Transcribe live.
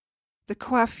The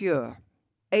Coiffure,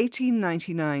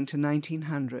 1899 to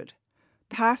 1900,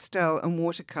 pastel and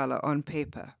watercolour on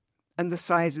paper, and the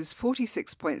size is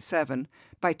 46.7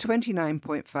 by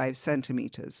 29.5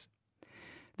 centimetres.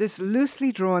 This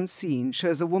loosely drawn scene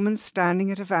shows a woman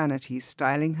standing at a vanity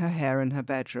styling her hair in her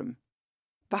bedroom.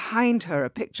 Behind her, a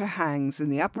picture hangs in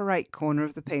the upper right corner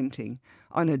of the painting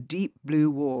on a deep blue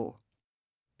wall.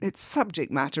 Its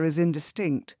subject matter is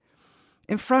indistinct.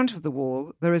 In front of the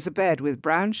wall, there is a bed with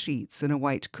brown sheets and a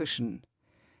white cushion.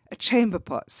 A chamber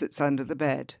pot sits under the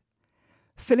bed.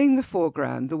 Filling the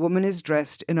foreground, the woman is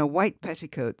dressed in a white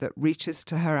petticoat that reaches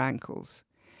to her ankles.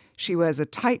 She wears a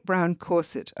tight brown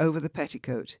corset over the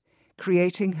petticoat,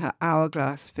 creating her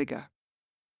hourglass figure.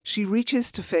 She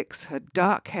reaches to fix her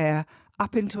dark hair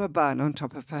up into a bun on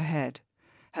top of her head.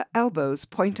 Her elbows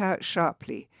point out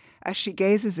sharply as she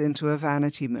gazes into a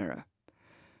vanity mirror.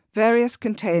 Various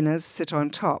containers sit on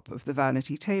top of the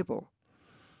vanity table.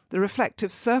 The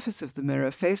reflective surface of the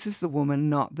mirror faces the woman,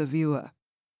 not the viewer.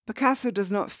 Picasso does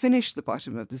not finish the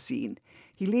bottom of the scene.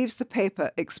 He leaves the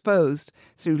paper exposed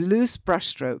through loose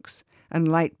brushstrokes and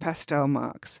light pastel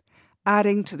marks,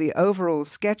 adding to the overall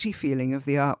sketchy feeling of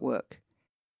the artwork.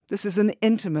 This is an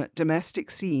intimate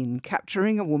domestic scene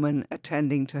capturing a woman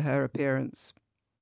attending to her appearance.